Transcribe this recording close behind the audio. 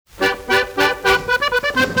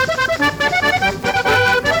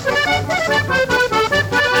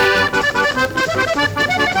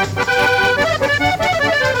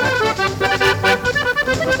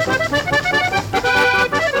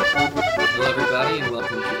everybody, and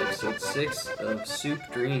welcome to episode 6 of Soup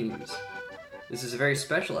Dreams. This is a very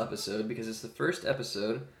special episode because it's the first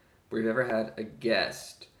episode where we've ever had a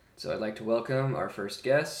guest. So I'd like to welcome our first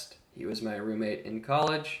guest. He was my roommate in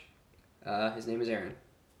college. His name is Aaron.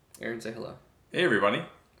 Aaron, say hello. Hey, everybody.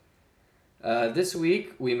 This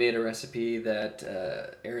week, we made a recipe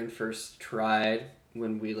that Aaron first tried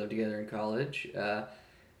when we lived together in college.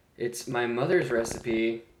 It's my mother's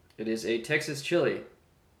recipe. It is a Texas chili.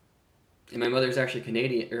 And my mother's actually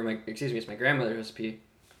Canadian, it's my grandmother's recipe.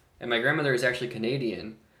 And my grandmother is actually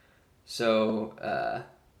Canadian. So,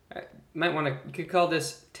 you could call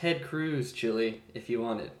this Ted Cruz chili if you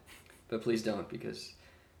wanted. But please don't, because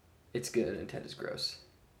it's good and Ted is gross.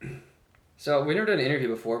 So, we never done an interview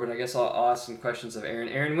before, but I guess I'll ask some questions of Aaron.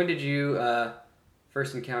 Aaron, when did you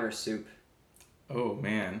first encounter soup? Oh,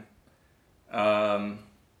 man. I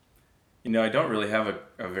don't really have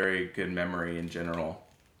a very good memory in general.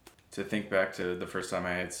 To think back to the first time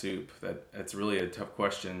I had soup, that's really a tough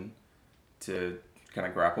question to kind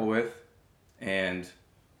of grapple with. And,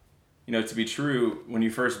 to be true, when you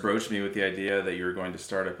first broached me with the idea that you were going to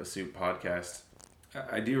start up a soup podcast,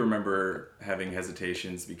 I do remember having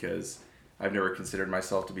hesitations because I've never considered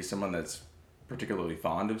myself to be someone that's particularly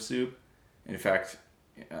fond of soup. In fact,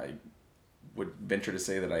 I would venture to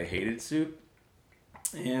say that I hated soup.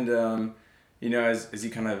 And, as you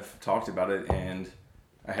kind of talked about it and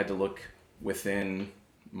I had to look within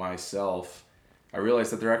myself, I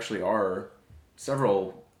realized that there actually are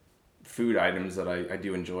several food items that I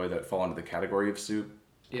do enjoy that fall into the category of soup.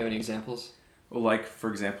 Do you have any examples? Well, like,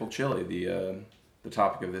 for example, chili, the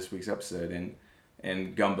topic of this week's episode,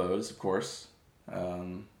 and gumbos, of course. I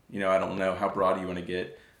don't know how broad you want to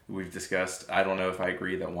get. We've discussed, I don't know if I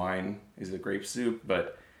agree that wine is a grape soup,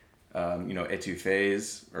 but,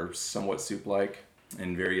 etouffees are somewhat soup-like,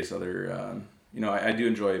 and various other... I do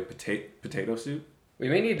enjoy potato soup. We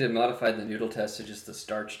may need to modify the noodle test to just the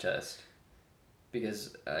starch test.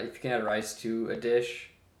 Because if you can add rice to a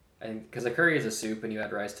dish, because a curry is a soup and you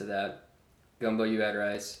add rice to that, gumbo you add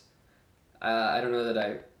rice. I don't know that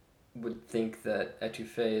I would think that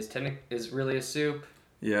etouffee is really a soup.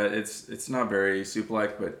 Yeah, it's not very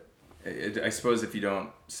soup-like, but I suppose if you don't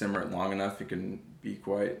simmer it long enough, it can be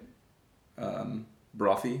quite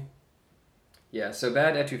brothy. Yeah, so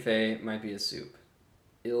bad etouffee might be a soup.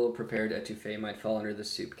 Ill-prepared etouffee might fall under the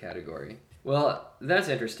soup category. Well, that's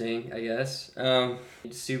interesting, I guess.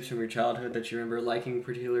 Soups from your childhood that you remember liking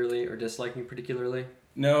particularly or disliking particularly?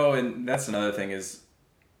 No, and that's another thing is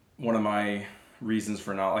one of my reasons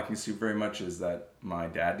for not liking soup very much is that my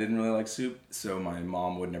dad didn't really like soup, so my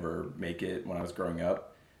mom would never make it when I was growing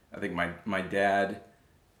up. I think my dad,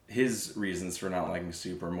 his reasons for not liking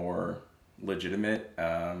soup are more legitimate.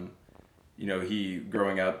 He,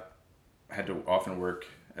 growing up, had to often work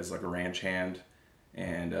as like a ranch hand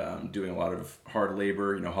and doing a lot of hard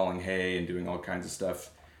labor, hauling hay and doing all kinds of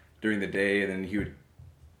stuff during the day. And then he would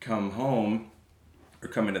come home or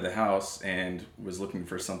come into the house and was looking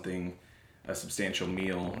for a substantial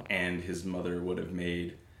meal, and his mother would have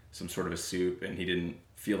made some sort of a soup, and he didn't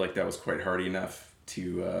feel like that was quite hearty enough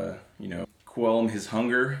to, quell his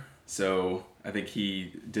hunger. So I think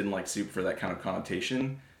he didn't like soup for that kind of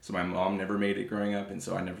connotation. So my mom never made it growing up, and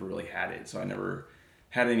so I never really had it. So I never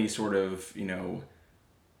had any sort of,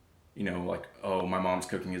 like, oh, my mom's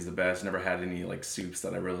cooking is the best. Never had any, like, soups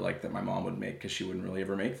that I really liked that my mom would make because she wouldn't really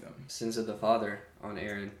ever make them. Sins of the father on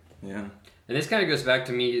Aaron. Yeah. And this kind of goes back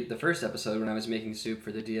to me, the first episode when I was making soup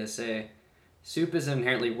for the DSA. Soup is an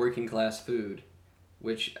inherently working class food,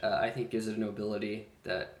 which I think gives it a nobility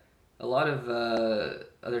that a lot of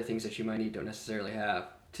other things that you might eat don't necessarily have.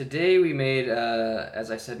 Today we made, as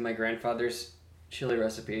I said, my grandfather's chili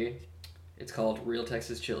recipe. It's called Real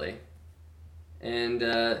Texas Chili. And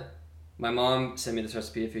my mom sent me this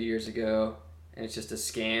recipe a few years ago, and it's just a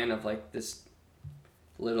scan of like this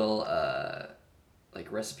little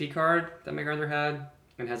recipe card that my grandmother had,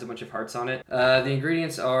 and has a bunch of hearts on it. The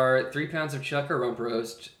ingredients are 3 pounds of chuck or rump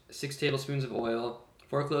roast, 6 tablespoons of oil,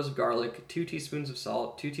 4 cloves of garlic, 2 teaspoons of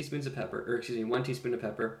salt, 2 teaspoons of pepper, 1 teaspoon of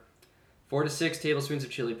pepper, 4 to 6 tablespoons of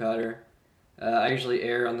chili powder. I usually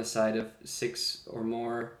err on the side of 6 or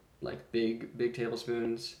more, like big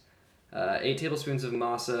tablespoons. 8 tablespoons of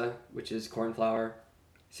masa, which is corn flour.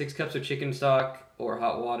 6 cups of chicken stock or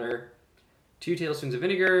hot water. 2 tablespoons of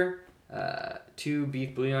vinegar. 2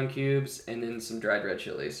 beef bouillon cubes, and then some dried red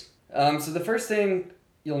chilies. So the first thing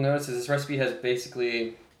you'll notice is this recipe has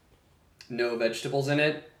basically no vegetables in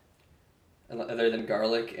it. other than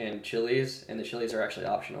garlic and chilies, and the chilies are actually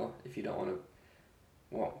optional if you don't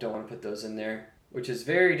want to put those in there, which is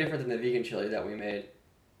very different than the vegan chili that we made.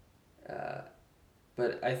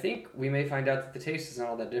 But I think we may find out that the taste is not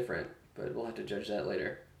all that different, but we'll have to judge that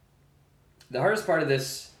later. The hardest part of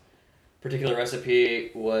this particular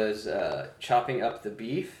recipe was chopping up the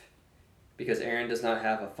beef, because Aaron does not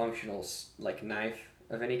have a functional knife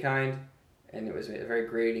of any kind, and it was a very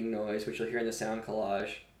grating noise, which you'll hear in the sound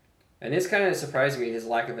collage. And this kind of surprised me, his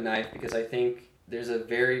lack of a knife, because I think there's a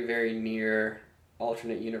very, very near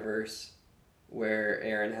alternate universe where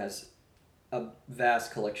Aaron has a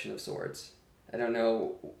vast collection of swords. I don't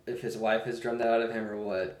know if his wife has drummed that out of him or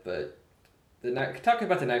what, but talk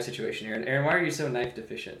about the knife situation, Aaron. Aaron, why are you so knife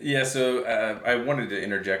deficient? Yeah, so I wanted to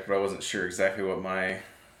interject, but I wasn't sure exactly what my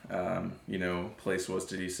place was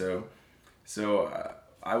to do so. So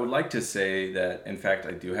I would like to say that, in fact,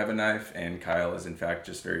 I do have a knife, and Kyle is, in fact,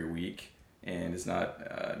 just very weak and is not,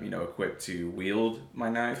 equipped to wield my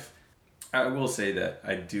knife. I will say that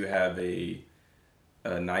I do have a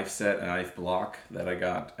knife set, a knife block that I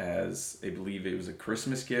got as, I believe it was a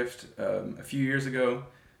Christmas gift a few years ago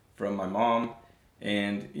from my mom.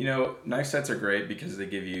 And, knife sets are great because they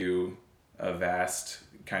give you a vast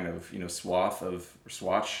kind of, swath, a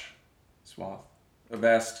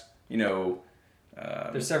vast,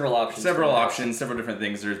 there's several options. Several different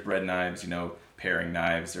things. There's bread knives, paring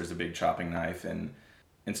knives. There's a big chopping knife, and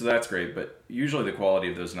so that's great. But usually the quality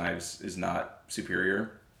of those knives is not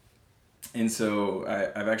superior. And so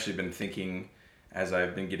I've actually been thinking, as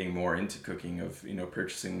I've been getting more into cooking, of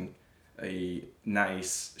purchasing a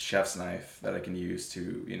nice chef's knife that I can use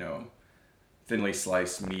to thinly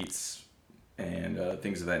slice meats and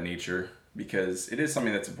things of that nature, because it is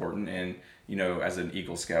something that's important. And as an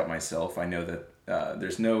Eagle Scout myself, I know that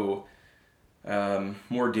there's no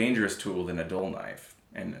more dangerous tool than a dull knife,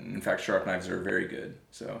 and in fact sharp knives are very good.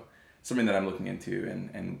 So something that I'm looking into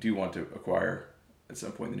and do want to acquire at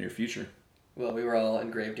some point in the near future. Well, we were all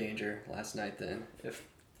in grave danger last night then, if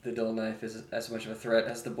the dull knife is as much of a threat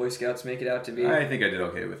as the Boy Scouts make it out to be. I think I did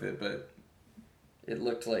okay with it, but it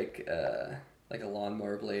looked like a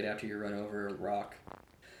lawnmower blade after you run over a rock.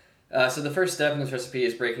 So the first step in this recipe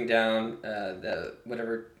is breaking down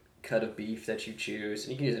whatever cut of beef that you choose.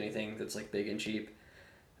 And you can use anything that's big and cheap,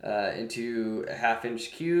 into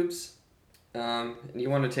 1/2-inch cubes. And you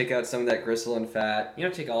want to take out some of that gristle and fat. You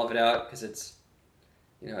don't take all of it out because it's,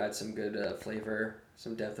 add some good flavor,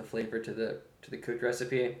 some depth of flavor to the cooked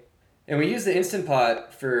recipe. And we use the Instant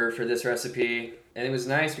Pot for this recipe, and it was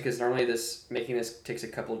nice because normally making this takes a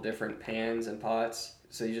couple different pans and pots.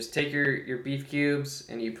 So you just take your beef cubes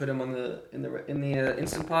and you put them in the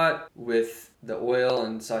Instant Pot with the oil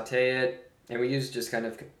and saute it. And we use just kind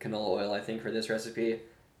of canola oil, I think, for this recipe.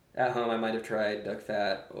 At home, I might have tried duck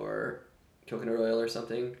fat or coconut oil or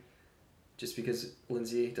something, just because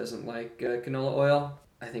Lindsay doesn't like canola oil.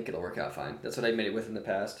 I think it'll work out fine. That's what I made it with in the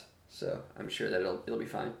past, so I'm sure that it'll be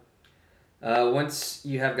fine. Once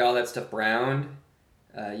you have got all that stuff browned,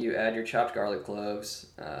 you add your chopped garlic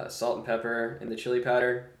cloves, salt and pepper, and the chili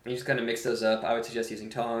powder. And you just kind of mix those up. I would suggest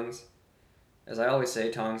using tongs. As I always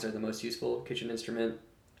say, tongs are the most useful kitchen instrument.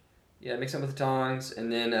 Yeah, mix them with the tongs,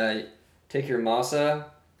 and then take your masa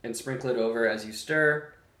and sprinkle it over as you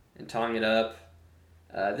stir, and tong it up.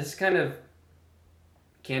 This kind of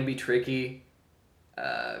can be tricky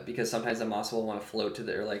because sometimes the masa will want to float to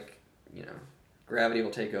gravity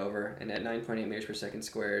will take over, and at 9.8 meters per second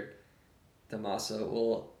squared, the masa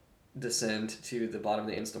will descend to the bottom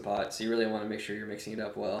of the Instant Pot, so you really want to make sure you're mixing it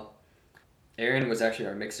up well. Aaron was actually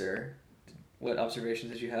our mixer. What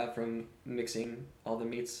observations did you have from mixing all the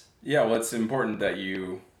meats? Yeah, well, it's important that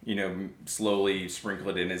you slowly sprinkle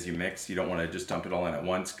it in as you mix. You don't want to just dump it all in at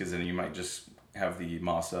once, because then you might just have the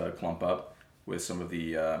masa clump up with some of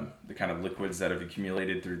the kind of liquids that have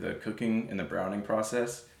accumulated through the cooking and the browning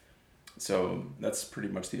process. So that's pretty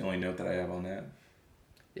much the only note that I have on that.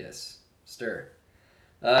 Yes. Stir.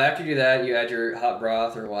 After you do that, you add your hot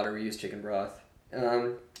broth or water. We use chicken broth.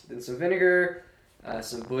 Then some vinegar,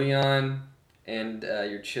 some bouillon, and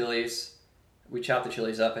your chilies. We chop the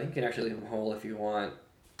chilies up. I think you can actually leave them whole if you want.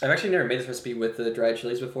 I've actually never made this recipe with the dried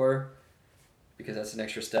chilies before, because that's an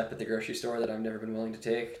extra step at the grocery store that I've never been willing to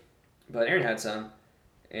take. But Aaron had some,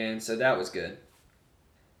 and so that was good.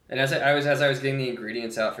 And as I was getting the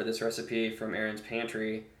ingredients out for this recipe from Aaron's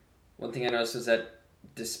pantry, one thing I noticed was that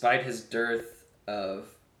despite his dearth of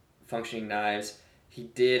functioning knives, he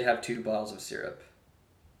did have 2 bottles of syrup.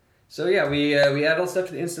 So yeah, we added all the stuff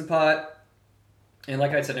to the Instant Pot, and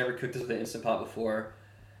like I said, I never cooked this with an Instant Pot before,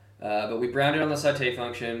 but we browned it on the saute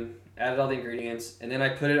function, added all the ingredients, and then I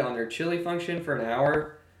put it on their chili function for an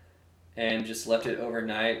hour, and just left it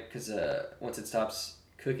overnight, because once it stops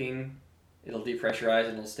cooking, it'll depressurize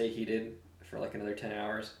and it'll stay heated for another 10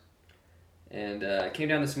 hours. And I came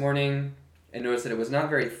down this morning, and noticed that it was not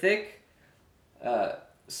very thick.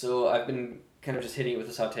 So I've been kind of just hitting it with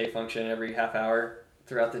a saute function every half hour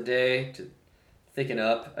throughout the day to thicken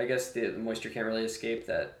up. I guess the moisture can't really escape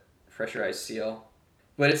that pressurized seal.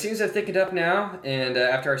 But it seems to have thickened up now, and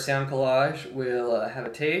after our sound collage, we'll have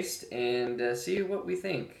a taste and see what we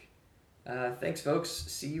think. Thanks, folks.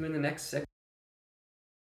 See you in the next section.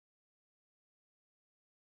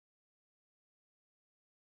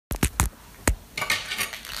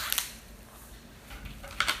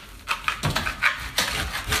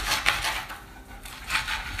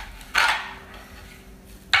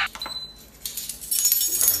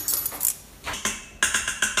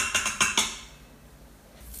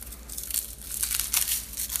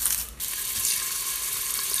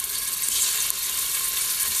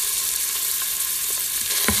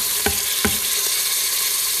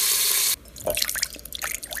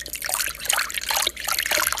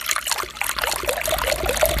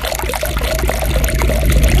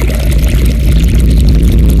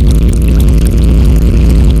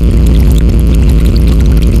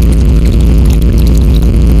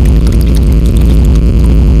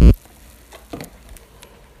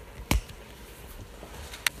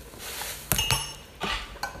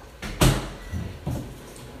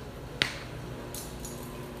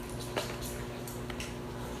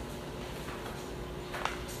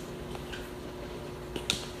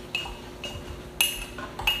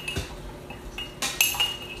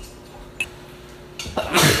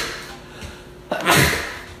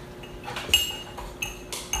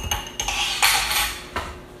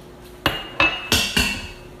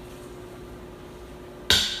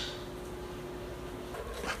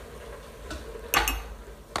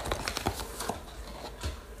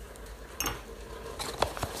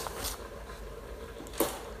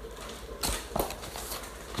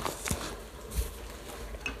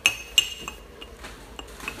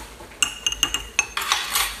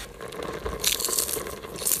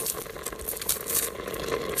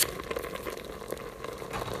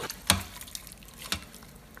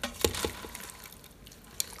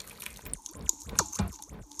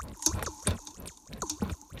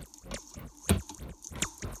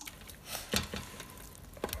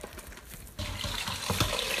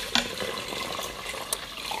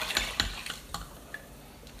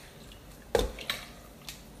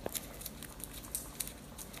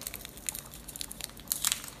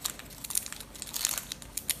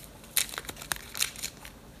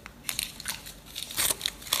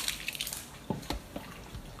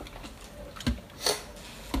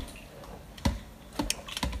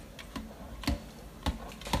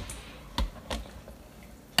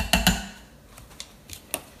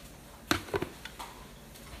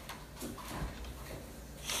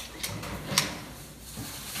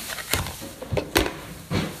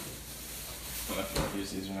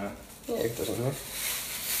 These or not? Yeah, it doesn't matter.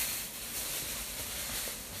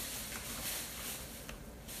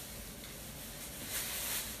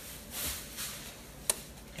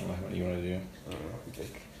 What do you want to do? I don't know. I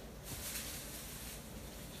think.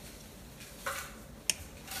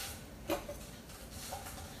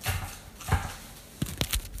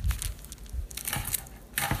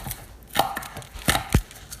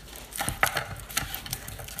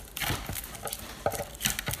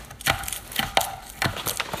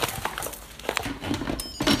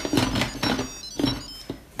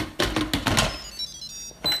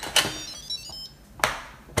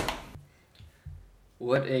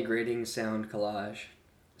 What a grating sound collage.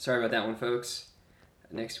 Sorry about that one, folks.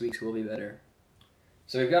 Next week's will be better.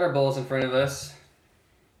 So we've got our bowls in front of us.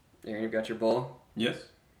 Aaron, you've got your bowl. Yes.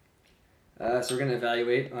 So we're going to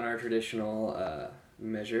evaluate on our traditional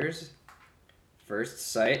measures.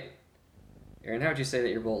 First, sight. Aaron, how would you say that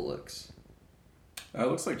your bowl looks? It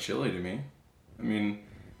looks like chili to me. I mean,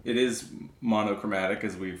 it is monochromatic,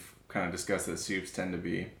 as we've kind of discussed that soups tend to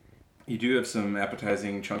be. You do have some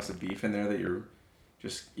appetizing chunks of beef in there that you're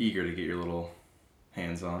just eager to get your little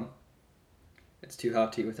hands on. It's too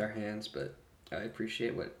hot to eat with our hands, but I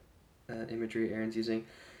appreciate what imagery Aaron's using.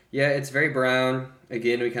 Yeah, it's very brown.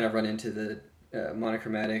 Again, we kind of run into the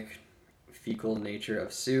monochromatic, fecal nature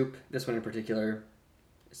of soup. This one in particular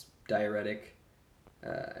is diuretic,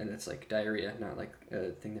 and it's like diarrhea, not like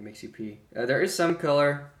a thing that makes you pee. There is some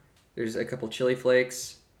color. There's a couple chili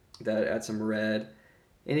flakes that add some red.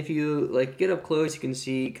 And if you like get up close, you can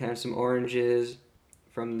see kind of some oranges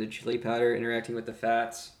from the chili powder interacting with the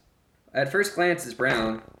fats. At first glance, it's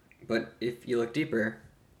brown, but if you look deeper,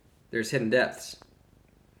 there's hidden depths.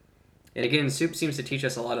 And again, soup seems to teach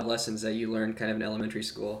us a lot of lessons that you learned kind of in elementary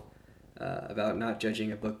school about not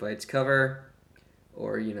judging a book by its cover,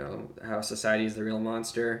 or, you know, how society is the real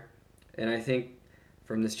monster. And I think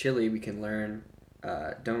from this chili, we can learn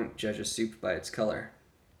don't judge a soup by its color.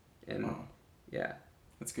 And yeah.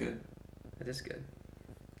 That's good. That is good.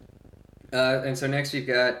 And so next we've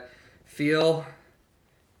got feel.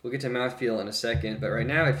 We'll get to mouthfeel in a second, but right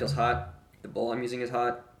now it feels hot. The bowl I'm using is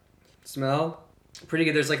hot. Smell, pretty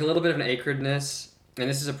good. There's like a little bit of an acridness, and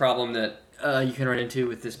this is a problem that you can run into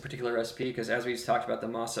with this particular recipe because as we talked about the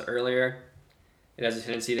masa earlier, it has a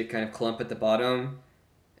tendency to kind of clump at the bottom,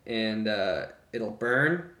 and it'll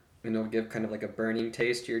burn, and it'll give kind of like a burning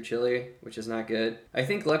taste to your chili, which is not good. I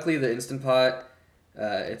think luckily the Instant Pot,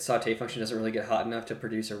 its saute function doesn't really get hot enough to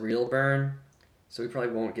produce a real burn, so we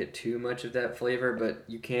probably won't get too much of that flavor, but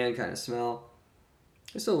you can kind of smell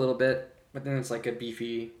just a little bit, but then it's like a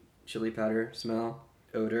beefy chili powder smell.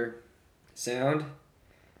 Odor. Sound,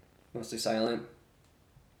 mostly silent,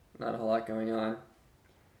 not a whole lot going on.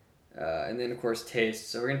 And then of course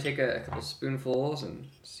taste. So we're going to take a couple spoonfuls and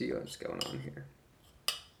see what's going on here.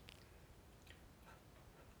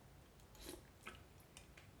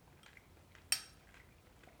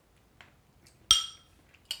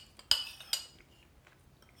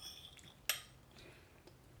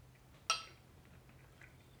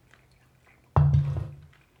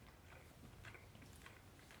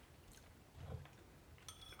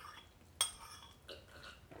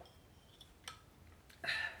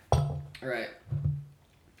 All right.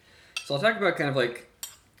 So I'll talk about kind of like,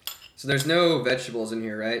 so there's no vegetables in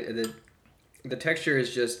here, right? The texture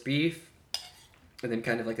is just beef and then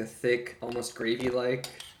kind of like a thick, almost gravy-like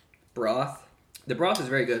broth. The broth is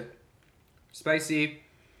very good. Spicy,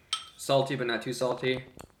 salty, but not too salty.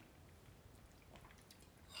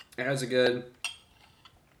 It has a good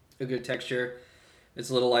texture.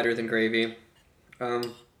 It's a little lighter than gravy.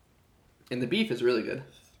 And the beef is really good.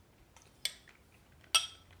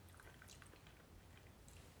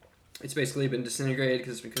 It's basically been disintegrated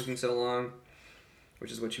because it's been cooking so long,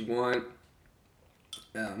 which is what you want.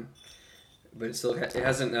 But it still it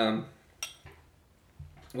hasn't. One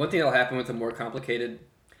thing that'll happen with a more complicated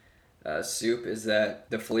soup is that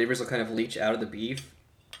the flavors will kind of leach out of the beef,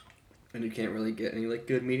 and you can't really get any like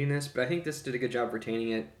good meatiness. But I think this did a good job retaining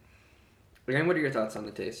it. Ryan, what are your thoughts on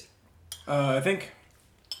the taste? I think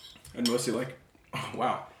I'd mostly like. Oh,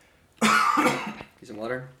 wow. Need some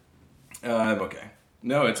water? I'm okay.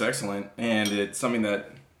 No, it's excellent, and it's something that,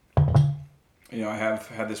 I have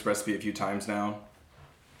had this recipe a few times now.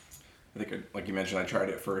 I think, like you mentioned, I tried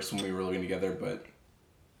it first when we were living together, but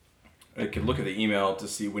I could look at the email to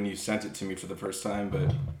see when you sent it to me for the first time,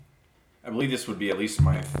 but I believe this would be at least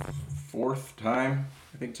my fourth time,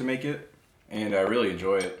 I think, to make it, and I really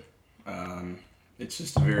enjoy it. It's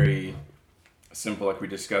just very simple, like we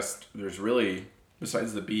discussed. There's really,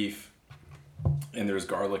 besides the beef, and there's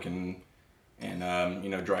garlic and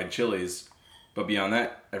dried chilies, but beyond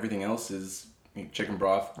that, everything else is chicken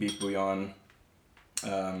broth, beef bouillon,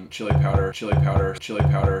 chili powder, this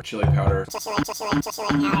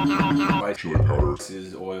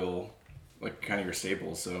is oil, like kind of your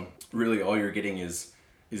staples. So really, all you're getting is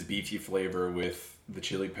beefy flavor with the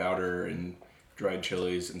chili powder and dried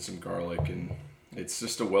chilies and some garlic, and it's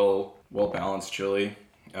just a well balanced chili.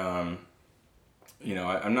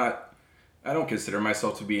 I don't consider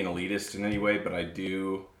myself to be an elitist in any way, but I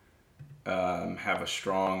do have a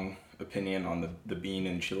strong opinion on the bean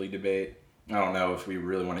and chili debate. I don't know if we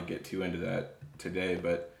really want to get too into that today,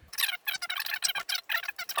 but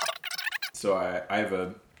so I have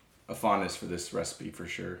a fondness for this recipe for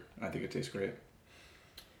sure. I think it tastes great.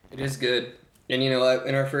 It is good. And in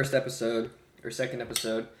our second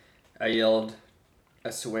episode, I yelled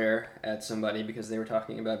a swear at somebody because they were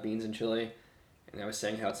talking about beans and chili. And I was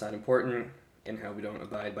saying how it's not important and how we don't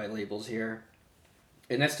abide by labels here.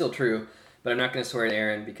 And that's still true, but I'm not going to swear at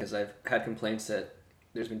Aaron because I've had complaints that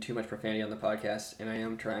there's been too much profanity on the podcast, and I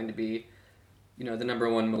am trying to be, the number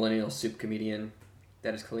one millennial soup comedian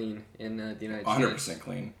that is clean in the United 100% States. 100%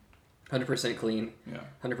 clean. 100% clean. Yeah.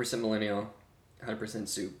 100% millennial. 100%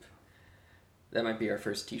 soup. That might be our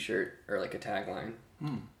first t-shirt or like a tagline.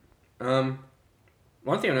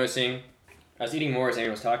 One thing I'm noticing, I was eating more as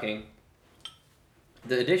Aaron was talking.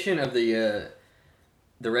 The addition of the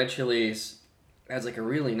red chilies has like a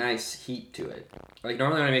really nice heat to it. Like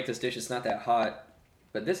normally when I make this dish, it's not that hot,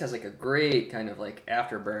 but this has like a great kind of like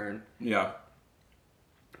afterburn. Yeah.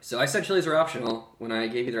 So I said chilies were optional when I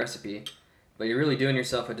gave you the recipe, but you're really doing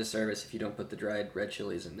yourself a disservice if you don't put the dried red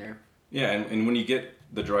chilies in there. Yeah, and when you get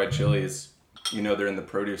the dried chilies, they're in the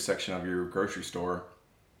produce section of your grocery store,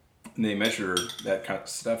 and they measure that kind of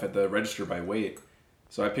stuff at the register by weight.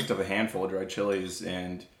 So I picked up a handful of dried chilies,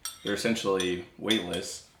 and they're essentially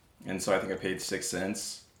weightless. And so I think I paid 6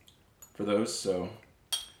 cents for those. So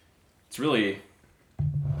it's really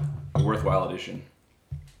a worthwhile addition.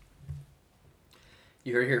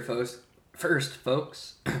 You heard it here, folks. First,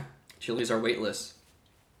 folks, chilies are weightless.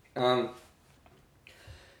 So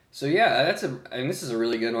yeah, this is a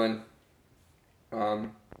really good one.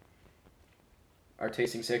 Our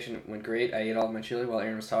tasting section went great. I ate all of my chili while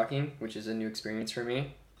Aaron was talking, which is a new experience for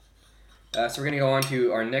me. So we're gonna go on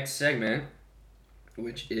to our next segment,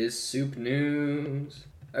 which is soup news.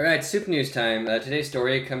 All right, soup news time. Today's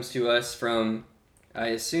story comes to us from, I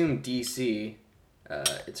assume, DC.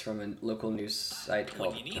 It's from a local news site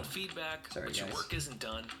called... When you need feedback, but your work isn't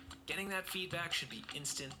done, getting that feedback should be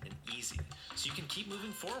instant and easy, so you can keep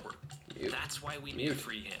moving forward. That's why we need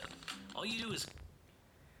Freehand. All you do is...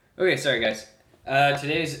 Okay, sorry guys.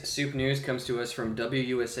 Today's soup news comes to us from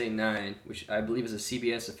WUSA 9, which I believe is a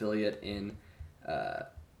CBS affiliate in the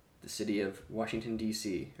city of Washington,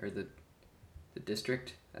 D.C., or the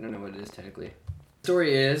district. I don't know what it is technically. The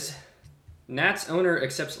story is, Nats owner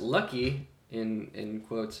accepts Lucky, in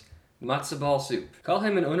quotes, matzo ball soup. Call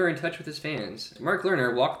him an owner in touch with his fans. Mark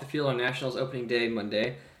Lerner walked the field on Nationals opening day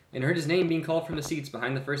Monday and heard his name being called from the seats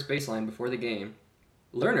behind the first baseline before the game.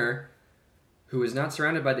 Lerner, who was not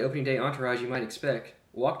surrounded by the opening day entourage you might expect,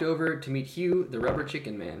 walked over to meet Hugh, the Rubber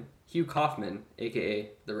Chicken Man. Hugh Kaufman,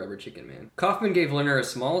 a.k.a. the Rubber Chicken Man. Kaufman gave Lerner a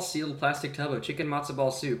small sealed plastic tub of chicken matzo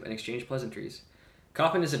ball soup and exchanged pleasantries.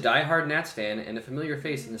 Kaufman is a die-hard Nats fan and a familiar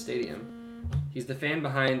face in the stadium. He's the fan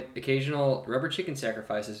behind occasional rubber chicken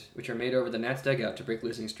sacrifices, which are made over the Nats dugout to break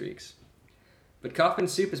losing streaks. But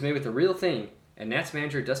Kaufman's soup is made with the real thing, and Nats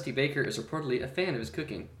manager Dusty Baker is reportedly a fan of his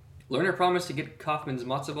cooking. Lerner promised to get Kaufman's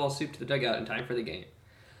matzo ball soup to the dugout in time for the game.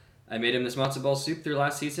 I made him this matzo ball soup through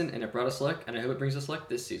last season, and it brought us luck, and I hope it brings us luck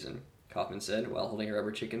this season, Kaufman said, while holding a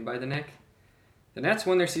rubber chicken by the neck. The Nats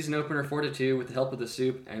won their season opener 4-2 with the help of the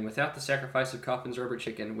soup, and without the sacrifice of Kaufman's rubber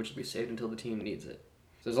chicken, which will be saved until the team needs it.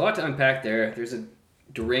 So there's a lot to unpack there. There's a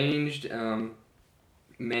deranged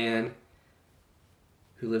man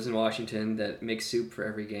who lives in Washington that makes soup for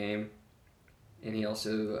every game, and he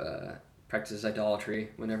also practices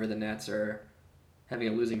idolatry whenever the Nats are having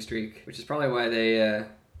a losing streak, which is probably why they have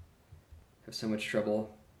so much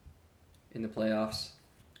trouble in the playoffs.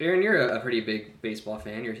 Aaron, you're a pretty big baseball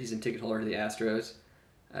fan. You're a season ticket holder to the Astros.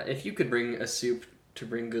 If you could bring a soup to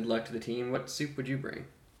bring good luck to the team, what soup would you bring?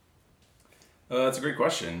 That's a great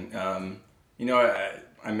question.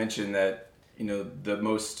 I mentioned that,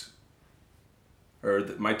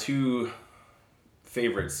 my two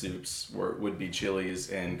favorite soups would be chilies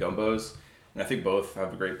and gumbos. And I think both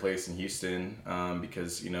have a great place in Houston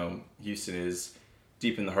because, Houston is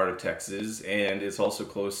deep in the heart of Texas and it's also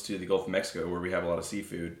close to the Gulf of Mexico where we have a lot of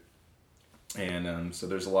seafood. And so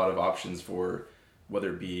there's a lot of options for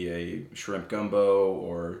whether it be a shrimp gumbo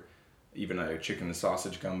or even a chicken and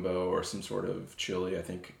sausage gumbo or some sort of chili. I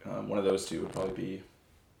think one of those two would probably be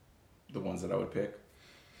the ones that I would pick.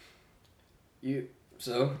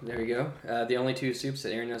 So, there you go. The only two soups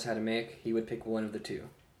that Aaron knows how to make, he would pick one of the two.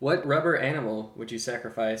 What rubber animal would you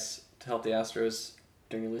sacrifice to help the Astros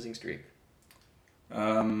during a losing streak?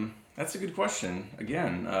 That's a good question.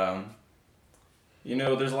 Again,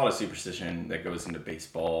 there's a lot of superstition that goes into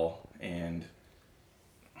baseball, and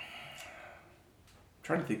I'm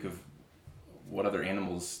trying to think of what other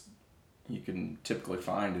animals you can typically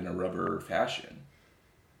find in a rubber fashion.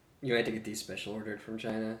 You had to get these special ordered from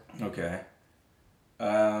China. Okay.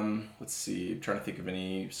 Let's see. I'm trying to think of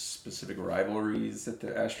any specific rivalries that the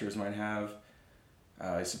Astros might have.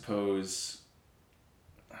 I suppose,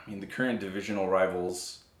 the current divisional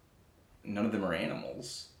rivals, none of them are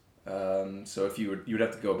animals. So if you would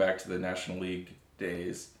have to go back to the National League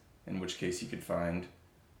days, in which case you could find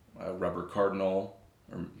a rubber cardinal,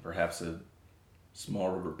 or perhaps a small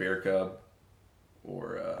rubber bear cub,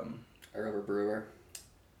 or a rubber brewer.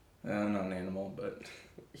 Not an animal, but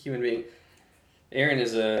human being. Aaron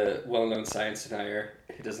is a well-known science denier.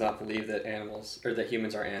 He does not believe that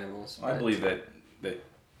humans are animals. I believe that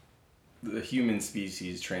the human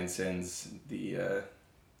species transcends the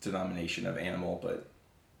denomination of animal, but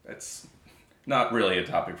that's not really a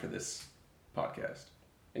topic for this podcast.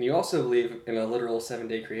 And you also believe in a literal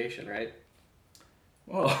 7-day creation, right?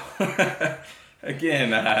 Well,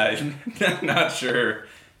 again, I'm not sure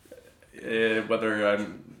whether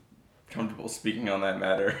I'm comfortable speaking on that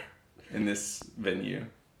matter in this venue.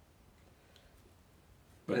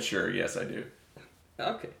 But sure, yes, I do.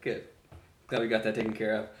 Okay, good. Glad we got that taken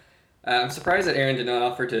care of. I'm surprised that Aaron did not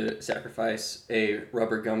offer to sacrifice a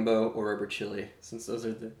rubber gumbo or rubber chili, since those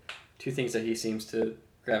are the two things that he seems to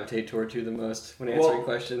gravitate toward the most when answering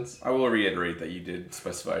questions. I will reiterate that you did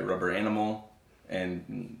specify rubber animal,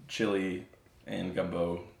 and chili and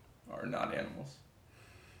gumbo are not animals.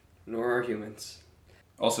 Nor are humans.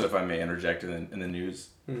 Also, if I may interject in the news,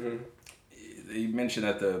 they mentioned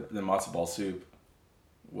that the matzo ball soup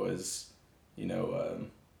was,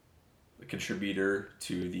 a contributor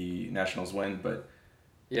to the Nationals win, but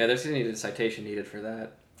yeah, there's going to need a citation needed for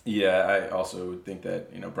that. Yeah, I also think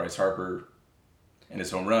that Bryce Harper and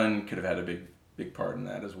his home run could have had a big part in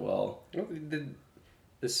that as well.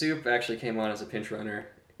 The soup actually came on as a pinch runner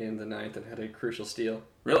in the ninth and had a crucial steal.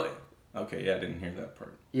 Really? Okay, yeah, I didn't hear that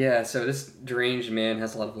part. Yeah, so this deranged man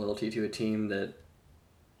has a lot of loyalty to a team that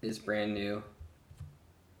is brand new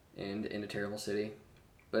and in a terrible city.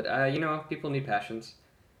 But, people need passions,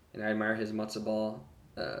 and I admire his matzo ball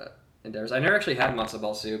endeavors. I never actually had matzo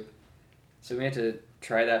ball soup, so we had to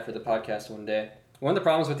try that for the podcast one day. One of the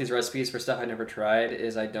problems with these recipes for stuff I never tried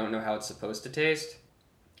is I don't know how it's supposed to taste.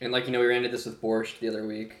 And we ran into this with borscht the other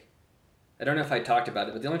week. I don't know if I talked about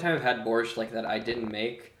it, but the only time I've had borscht that I didn't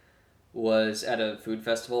make was at a food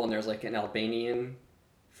festival, and there's an Albanian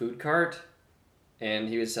food cart, and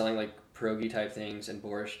he was selling pierogi type things and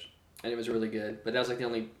borscht, and it was really good. But that was the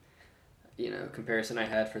only comparison I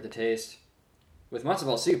had for the taste. With matzo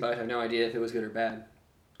ball soup, I would have no idea if it was good or bad,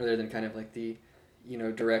 other than kind of the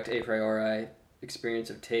direct a priori experience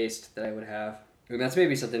of taste that I would have. And that's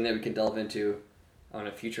maybe something that we can delve into on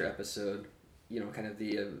a future episode, kind of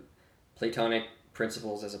the Platonic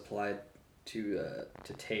principles as applied to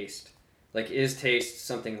taste. Is taste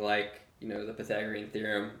something like, the Pythagorean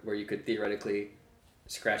theorem, where you could theoretically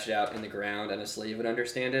scratch it out in the ground and a slave would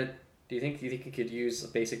understand it? Do you think you could use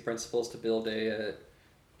basic principles to build a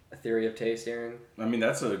theory of taste, Aaron? I mean,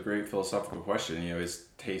 that's a great philosophical question. Is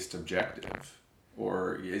taste objective?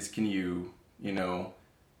 Or can you,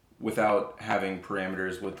 without having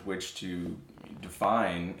parameters with which to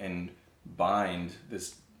define and bind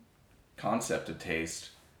this concept of taste,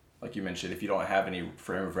 like you mentioned, if you don't have any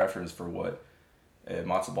frame of reference for what a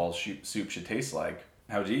matzo ball soup should taste like,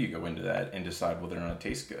 how do you go into that and decide whether or not it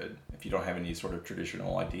tastes good if you don't have any sort of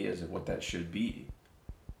traditional ideas of what that should be?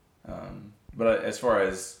 But as far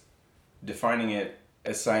as defining it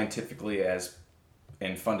as scientifically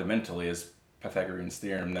and fundamentally as Pythagorean's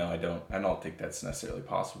theorem, no, I don't think that's necessarily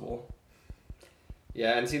possible.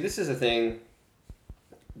 Yeah, and see, this is a thing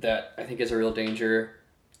that I think is a real danger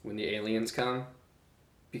when the aliens come,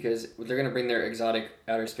 because they're going to bring their exotic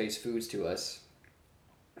outer space foods to us.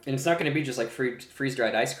 And it's not going to be just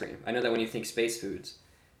freeze-dried ice cream. I know that when you think space foods,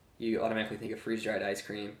 you automatically think of freeze-dried ice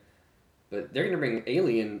cream. But they're going to bring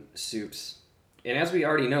alien soups. And as we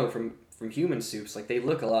already know from human soups, they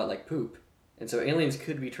look a lot like poop. And so aliens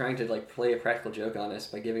could be trying to play a practical joke on us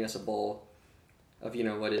by giving us a bowl of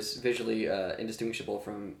what is visually indistinguishable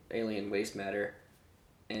from alien waste matter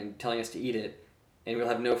and telling us to eat it. And we'll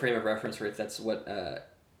have no frame of reference for if that's what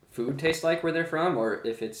food tastes like where they're from, or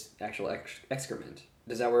if it's actual excrement.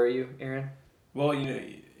 Does that worry you, Aaron? Well,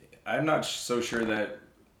 I'm not so sure that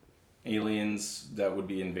aliens that would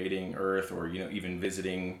be invading Earth or even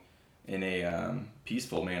visiting in a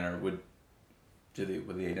peaceful manner would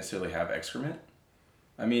they necessarily have excrement?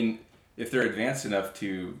 I mean, if they're advanced enough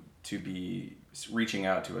to be reaching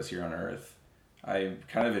out to us here on Earth, I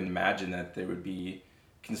kind of imagine that they would be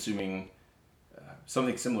consuming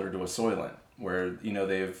something similar to a Soylent, where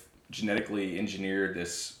they've genetically engineered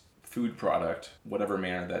this food product, whatever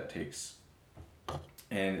manner that takes,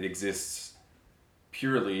 and it exists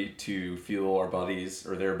purely to fuel our bodies,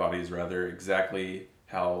 or their bodies rather, exactly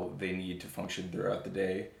how they need to function throughout the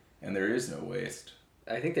day, and there is no waste.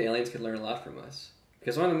 I think the aliens could learn a lot from us,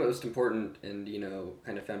 because one of the most important and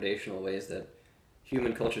kind of foundational ways that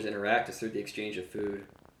human cultures interact is through the exchange of food.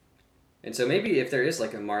 And so maybe if there is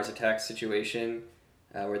a Mars attack situation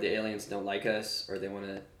where the aliens don't like us, or they want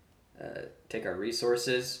to take our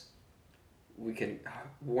resources, we can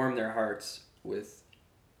warm their hearts with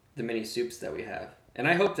the many soups that we have. And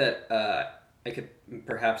I hope that I could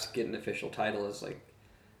perhaps get an official title as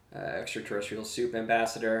extraterrestrial soup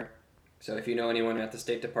ambassador. So if you know anyone at the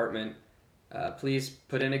State Department, please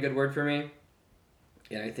put in a good word for me.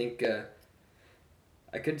 And I think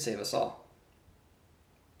I could save us all.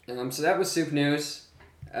 So that was soup news.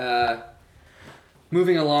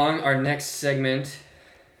 Moving along, our next segment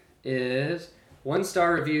is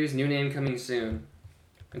 1-star reviews, new name coming soon.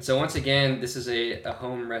 And so once again, this is a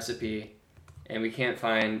home recipe, and we can't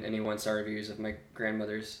find any 1-star reviews of my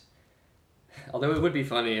grandmother's. Although it would be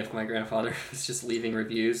funny if my grandfather was just leaving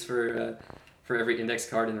reviews for every index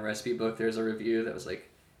card in the recipe book. There's a review that was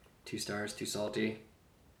 2 stars, too salty,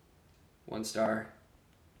 1 star,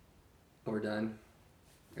 overdone.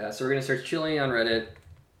 So we're going to search chili on Reddit.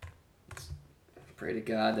 Pray to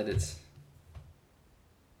God that it's...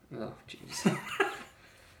 Oh, jeez.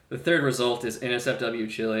 The third result is NSFW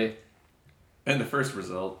chili. And the first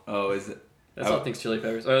result, is it? That's All Things Chili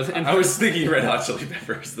Peppers. I was thinking Red Hot Chili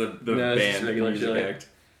Peppers, the no, band, regular music chili. act.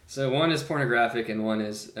 So one is pornographic and one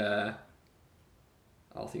is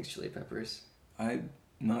All Things Chili Peppers. I'm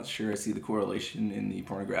not sure I see the correlation in the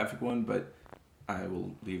pornographic one, but I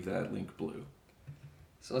will leave that link blue.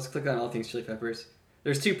 So let's click on All Things Chili Peppers.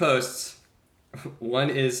 There's 2 posts. One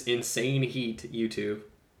is Insane Heat YouTube.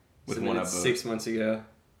 With one up 6 months ago.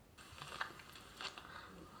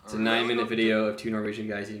 It's a 9-minute video of 2 Norwegian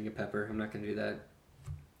guys eating a pepper. I'm not going to do that.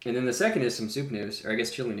 And then the second is some soup news, or I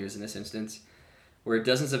guess chili news in this instance, where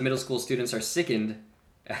dozens of middle school students are sickened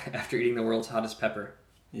after eating the world's hottest pepper.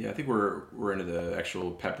 Yeah, I think we're into the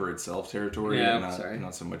actual pepper itself territory. Yeah,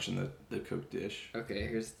 not so much in the cooked dish. Okay,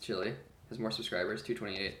 here's the chili. Has more subscribers,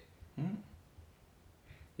 228.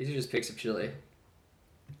 These are just pics of chili.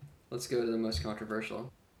 Let's go to the most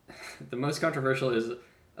controversial. The most controversial is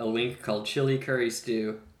a link called Chili Curry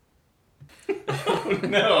Stew. Oh,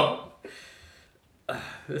 no!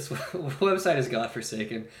 This website is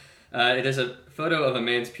godforsaken. It is a photo of a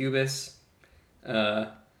man's pubis.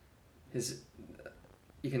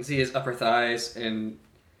 You can see his upper thighs and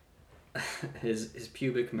his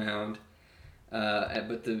pubic mound.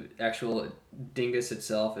 But the actual dingus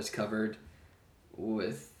itself is covered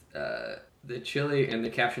with the chili, and the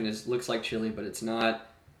caption is "looks like chili, but it's not."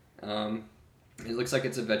 It looks like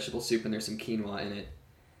it's a vegetable soup, and there's some quinoa in it.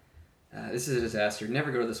 This is a disaster.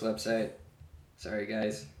 Never go to this website. Sorry,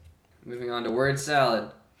 guys. Moving on to word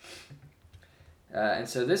salad. And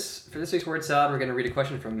so for this week's word salad, we're going to read a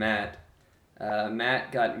question from Matt.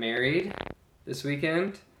 Matt got married this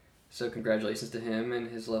weekend, so congratulations to him and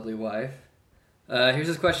his lovely wife. Here's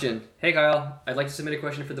his question. Hey, Kyle. I'd like to submit a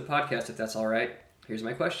question for the podcast, if that's all right. Here's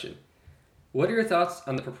my question. What are your thoughts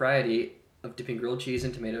on the propriety of dipping grilled cheese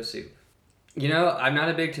in tomato soup? You know, I'm not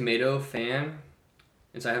a big tomato fan,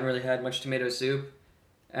 and so I haven't really had much tomato soup.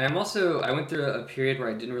 And I went through a period where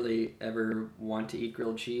I didn't really ever want to eat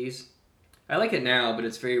grilled cheese. I like it now, but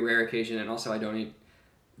it's a very rare occasion, and also I don't eat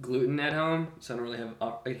gluten at home, so I don't really have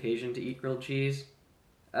occasion to eat grilled cheese.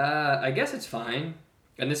 I guess it's fine.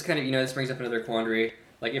 And this this brings up another quandary.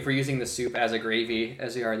 Like, if we're using the soup as a gravy,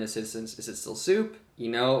 as we are in this instance, is it still soup?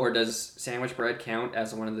 Or does sandwich bread count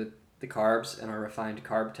as one of the carbs in our refined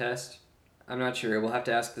carb test? I'm not sure. We'll have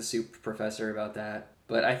to ask the soup professor about that.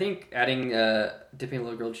 But I think dipping a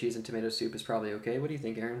little grilled cheese in tomato soup is probably okay. What do you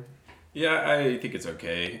think, Aaron? Yeah, I think it's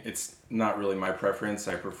okay. It's not really my preference.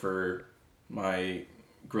 I prefer my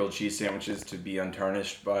grilled cheese sandwiches to be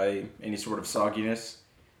untarnished by any sort of sogginess.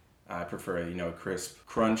 I prefer a crisp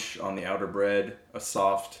crunch on the outer bread, a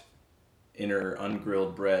soft inner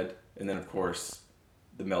ungrilled bread, and then of course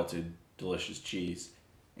the melted delicious cheese.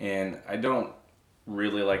 And I don't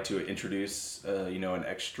really like to introduce an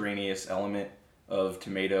extraneous element of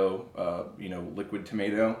tomato, liquid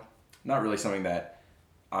tomato. Not really something that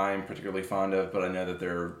I'm particularly fond of, but I know that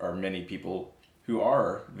there are many people who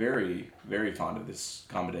are very, very fond of this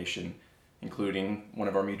combination, including one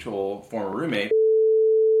of our mutual former roommates.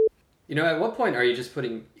 At what point are you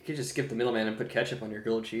you could just skip the middleman and put ketchup on your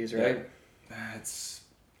grilled cheese, right? Yeah,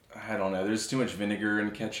 I don't know. There's too much vinegar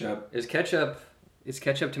in ketchup. Is ketchup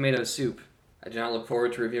tomato soup? I do not look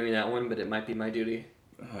forward to reviewing that one, but it might be my duty.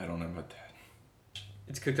 I don't know about that.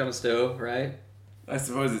 It's cooked on a stove, right? I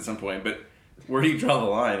suppose at some point, but where do you draw the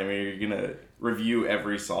line? I mean, are you going to review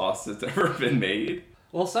every sauce that's ever been made?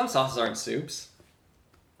 Well, some sauces aren't soups.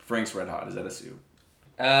 Frank's Red Hot, is that a soup?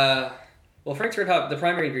 Well, Frank's Red Hot, the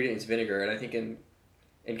primary ingredient is vinegar, and I think in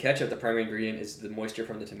ketchup, the primary ingredient is the moisture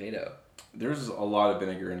from the tomato. There's a lot of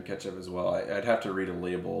vinegar in ketchup as well. I'd have to read a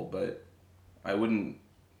label, but I wouldn't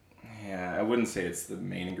say it's the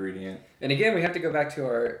main ingredient. And again, we have to go back to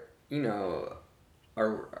our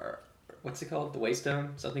what's it called? The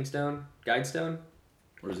Waystone? Something stone? Guide stone?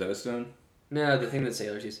 Rosetta Stone? No, the thing that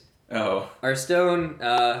sailors use. Oh. Our stone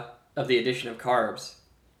of the addition of carbs.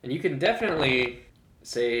 And you can definitely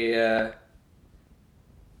say, oh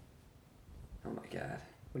my god.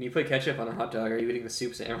 When you put ketchup on a hot dog, are you eating the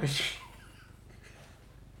soup sandwich?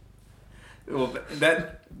 Well,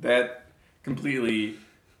 that completely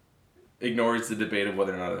ignores the debate of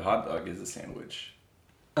whether or not a hot dog is a sandwich.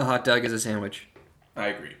 A hot dog is a sandwich. I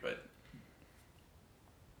agree, but...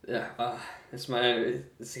 Yeah, this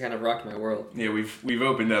kind of rocked my world. Yeah, we've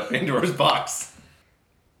opened up Pandora's box.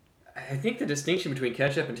 I think the distinction between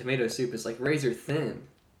ketchup and tomato soup is like razor thin.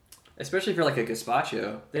 Especially for like a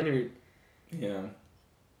gazpacho. Yeah.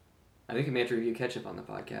 I think we may have to review ketchup on the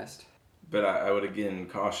podcast. But I would again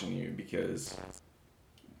caution you because...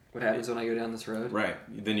 What happens when I go down this road? Right.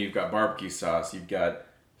 Then you've got barbecue sauce, you've got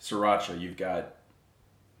sriracha, you've got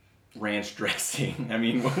ranch dressing. I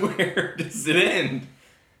mean, where does it end?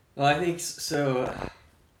 Well, I think so.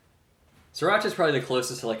 Sriracha is probably the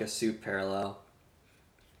closest to like a soup parallel.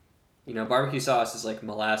 You know, barbecue sauce is like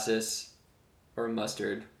molasses or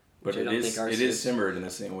mustard, which But I don't think are it soups. is simmered in the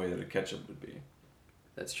same way that a ketchup would be.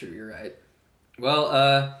 That's true. You're right.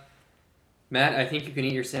 Well, Matt, I think you can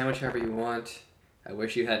eat your sandwich however you want. I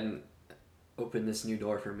wish you hadn't opened this new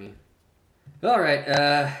door for me. All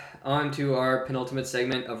right. On to our penultimate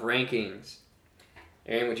segment of rankings.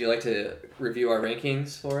 Aaron, would you like to review our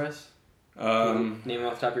rankings for us? Name them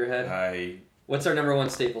off the top of your head. What's our number one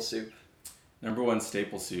staple soup? Number one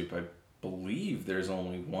staple soup, I believe there's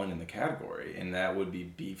only one in the category, and that would be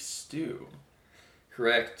beef stew.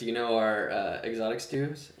 Correct. Do you know our exotic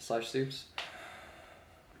stews / soups?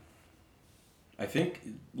 I think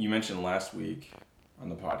you mentioned last week on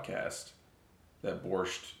the podcast that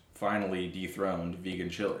borscht finally dethroned vegan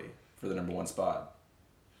chili for the number one spot.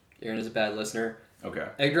 Aaron is a bad listener. Okay.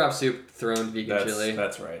 Egg drop soup, throned vegan chili.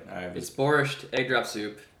 That's right. It's borscht, egg drop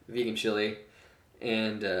soup, vegan chili,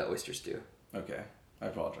 and oyster stew. Okay. I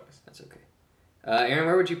apologize. That's okay. Aaron,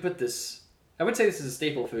 where would you put this? I would say this is a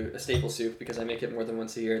staple soup because I make it more than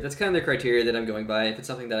once a year. That's kind of the criteria that I'm going by. If it's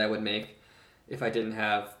something that I would make if I didn't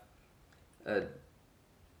have a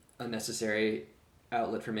unnecessary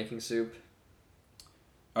outlet for making soup.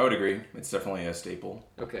 I would agree. It's definitely a staple.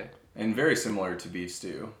 Okay. And very similar to beef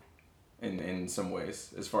stew in some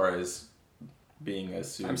ways, as far as being a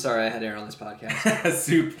soup. I'm sorry I had Aaron on this podcast. A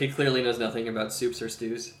soup. He clearly knows nothing about soups or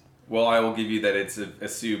stews. Well, I will give you that it's a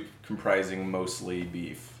soup comprising mostly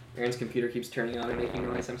beef. Aaron's computer keeps turning on and making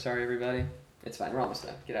noise. I'm sorry, everybody. It's fine. We're almost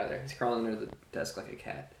done. Get out of there. He's crawling under the desk like a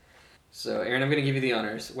cat. So, Aaron, I'm going to give you the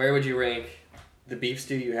honors. Where would you rank the beef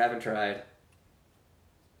stew you haven't tried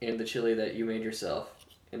and the chili that you made yourself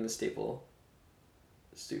in the staple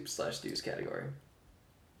soup / stews category?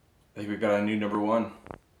 I think we've got a new number one.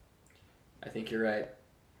 I think you're right.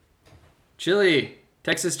 Chili.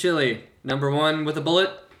 Texas chili. Number 1 with a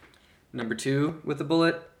bullet. Number 2 with a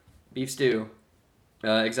bullet. Beef stew.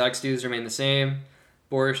 Exotic stews remain the same.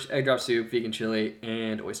 Borscht, egg drop soup, vegan chili,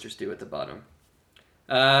 and oyster stew at the bottom.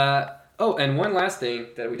 Oh, and one last thing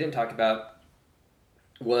that we didn't talk about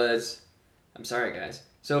was... I'm sorry, guys.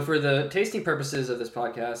 So for the tasting purposes of this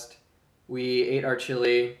podcast, we ate our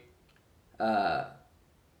chili,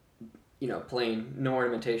 plain, no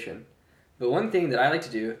ornamentation. But one thing that I like to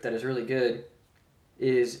do that is really good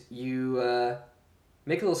is you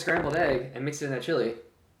make a little scrambled egg and mix it in that chili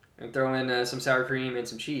and throw in some sour cream and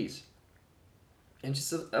some cheese. And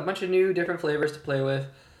just a bunch of new different flavors to play with.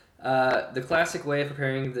 The classic way of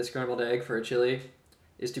preparing the scrambled egg for a chili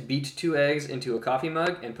is to beat 2 eggs into a coffee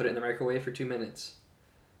mug and put it in the microwave for 2 minutes.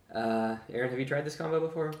 Aaron, have you tried this combo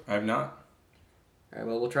before? I have not. All right,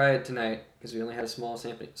 well, we'll try it tonight because we only had a small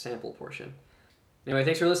sample portion. Anyway,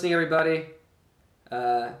 thanks for listening, everybody.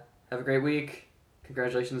 Have a great week.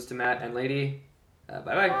 Congratulations to Matt and Lady.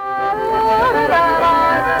 Bye-bye.